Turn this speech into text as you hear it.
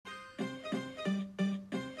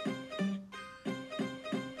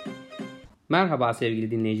Merhaba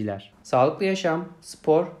sevgili dinleyiciler. Sağlıklı yaşam,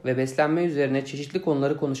 spor ve beslenme üzerine çeşitli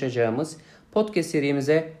konuları konuşacağımız podcast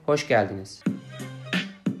serimize hoş geldiniz.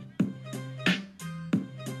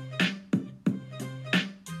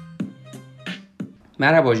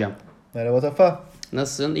 Merhaba hocam. Merhaba Tafa.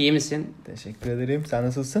 Nasılsın? İyi misin? Teşekkür ederim. Sen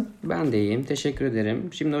nasılsın? Ben de iyiyim. Teşekkür ederim.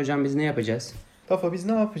 Şimdi hocam biz ne yapacağız? Tafa biz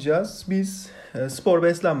ne yapacağız? Biz spor,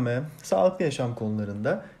 beslenme, sağlıklı yaşam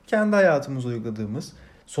konularında kendi hayatımıza uyguladığımız,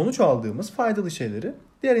 sonuç aldığımız faydalı şeyleri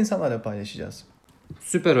diğer insanlarla paylaşacağız.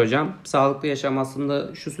 Süper hocam. Sağlıklı yaşam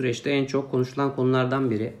aslında şu süreçte en çok konuşulan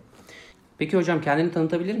konulardan biri. Peki hocam kendini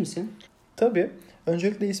tanıtabilir misin? Tabii.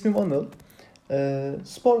 Öncelikle ismim Anıl.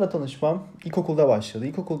 Sporla tanışmam ilkokulda başladı.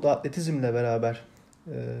 İlkokulda atletizmle beraber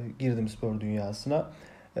girdim spor dünyasına.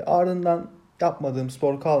 Ardından yapmadığım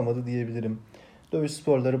spor kalmadı diyebilirim. Dövüş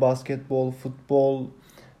sporları, basketbol, futbol,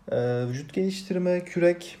 vücut geliştirme,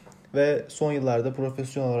 kürek ve son yıllarda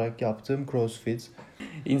profesyonel olarak yaptığım crossfit.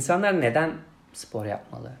 İnsanlar neden spor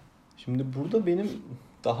yapmalı? Şimdi burada benim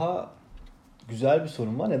daha güzel bir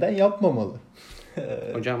sorum var. Neden yapmamalı?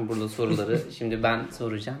 Hocam burada soruları şimdi ben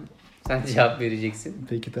soracağım. Sen cevap vereceksin.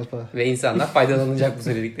 Peki Tafa. Ve insanlar faydalanacak bu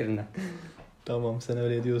söylediklerinden. Tamam, sen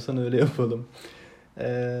öyle diyorsan öyle yapalım.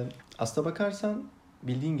 Aslına bakarsan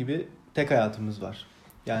bildiğin gibi tek hayatımız var.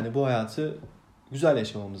 Yani bu hayatı güzel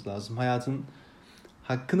yaşamamız lazım. Hayatın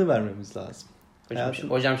hakkını vermemiz lazım.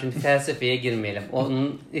 Hocam şimdi felsefeye girmeyelim.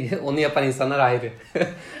 Onu yapan insanlar ayrı.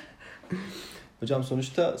 Hocam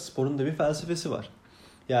sonuçta sporun da bir felsefesi var.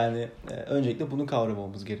 Yani öncelikle bunu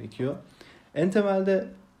kavramamız gerekiyor. En temelde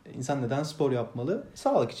insan neden spor yapmalı?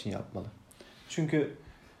 Sağlık için yapmalı. Çünkü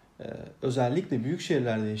özellikle büyük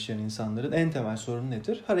şehirlerde yaşayan insanların en temel sorunu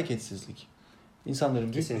nedir? Hareketsizlik.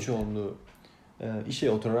 İnsanların büyük bir çoğunluğu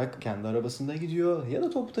işe oturarak kendi arabasında gidiyor ya da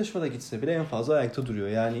toplu taşımada gitse bile en fazla ayakta duruyor.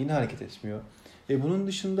 Yani yine hareket etmiyor. Bunun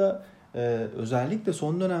dışında özellikle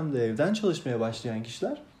son dönemde evden çalışmaya başlayan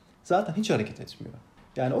kişiler zaten hiç hareket etmiyor.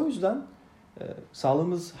 Yani o yüzden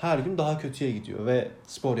sağlığımız her gün daha kötüye gidiyor ve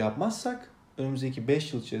spor yapmazsak önümüzdeki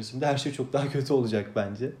 5 yıl içerisinde her şey çok daha kötü olacak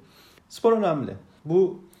bence. Spor önemli.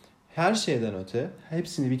 Bu her şeyden öte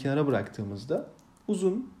hepsini bir kenara bıraktığımızda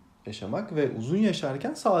uzun yaşamak ve uzun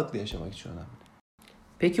yaşarken sağlıklı yaşamak için önemli.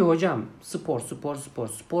 Peki hocam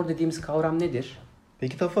spor dediğimiz kavram nedir?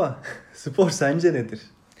 Peki Tafa, spor sence nedir?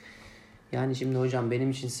 Yani şimdi hocam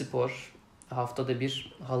benim için spor haftada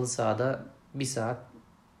bir halı sahada 1 saat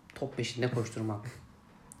top peşinde koşturmak.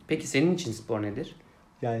 Peki senin için spor nedir?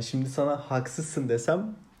 Yani şimdi sana haksızsın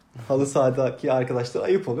desem halı sahadaki arkadaşlar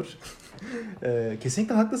ayıp olur.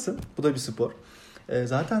 Kesinlikle haklısın. Bu da bir spor.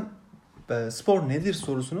 Zaten spor nedir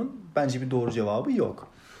sorusunun bence bir doğru cevabı yok.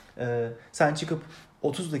 Sen çıkıp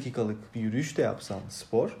 30 dakikalık bir yürüyüş de yapsan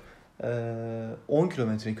spor, 10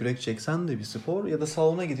 kilometre kürek çeksen de bir spor ya da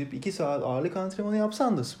salona gidip 2 saat ağırlık antrenmanı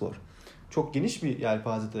yapsan da spor. Çok geniş bir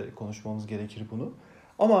yelpazede konuşmamız gerekir bunu.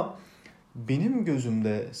 Ama benim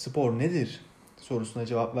gözümde spor nedir sorusuna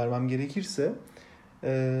cevap vermem gerekirse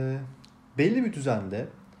belli bir düzende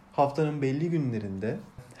haftanın belli günlerinde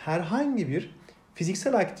herhangi bir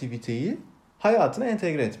fiziksel aktiviteyi hayatına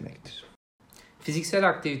entegre etmektir. Fiziksel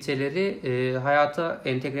aktiviteleri hayata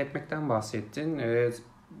entegre etmekten bahsettin.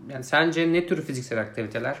 Yani sence ne tür fiziksel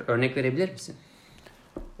aktiviteler? Örnek verebilir misin?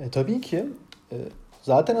 Tabii ki.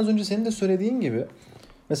 Zaten az önce senin de söylediğin gibi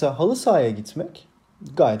mesela halı sahaya gitmek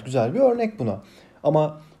gayet güzel bir örnek buna.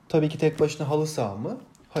 Ama tabii ki tek başına halı saha mı?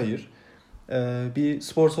 Hayır. Bir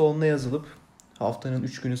spor salonuna yazılıp haftanın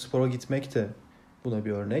 3 günü spora gitmek de buna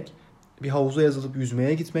bir örnek. Bir havuza yazılıp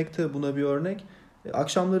yüzmeye gitmek de buna bir örnek.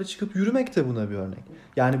 Akşamları çıkıp yürümek de buna bir örnek.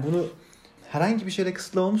 Yani bunu herhangi bir şeyle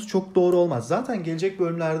kısıtlamamız çok doğru olmaz. Zaten gelecek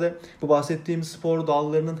bölümlerde bu bahsettiğim spor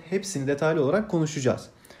dallarının hepsini detaylı olarak konuşacağız.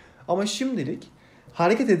 Ama şimdilik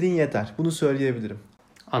hareket edin yeter. Bunu söyleyebilirim.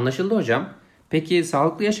 Anlaşıldı hocam. Peki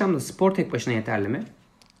sağlıklı yaşamda spor tek başına yeterli mi?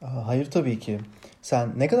 Hayır tabii ki.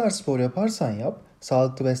 Sen ne kadar spor yaparsan yap,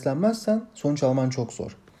 sağlıklı beslenmezsen sonuç alman çok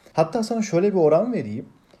zor. Hatta sana şöyle bir oran vereyim.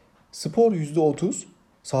 Spor %30,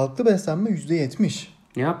 sağlıklı beslenme %70.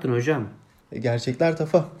 Ne yaptın hocam? Gerçekler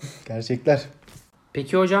Tafa, gerçekler.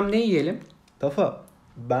 Peki hocam ne yiyelim? Tafa,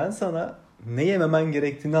 ben sana ne yememen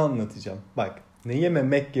gerektiğini anlatacağım. Bak, ne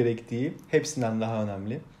yememek gerektiği hepsinden daha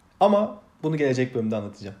önemli. Ama bunu gelecek bölümde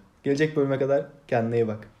anlatacağım. Gelecek bölüme kadar kendine iyi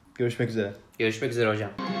bak. Görüşmek üzere. Görüşmek üzere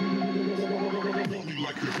hocam.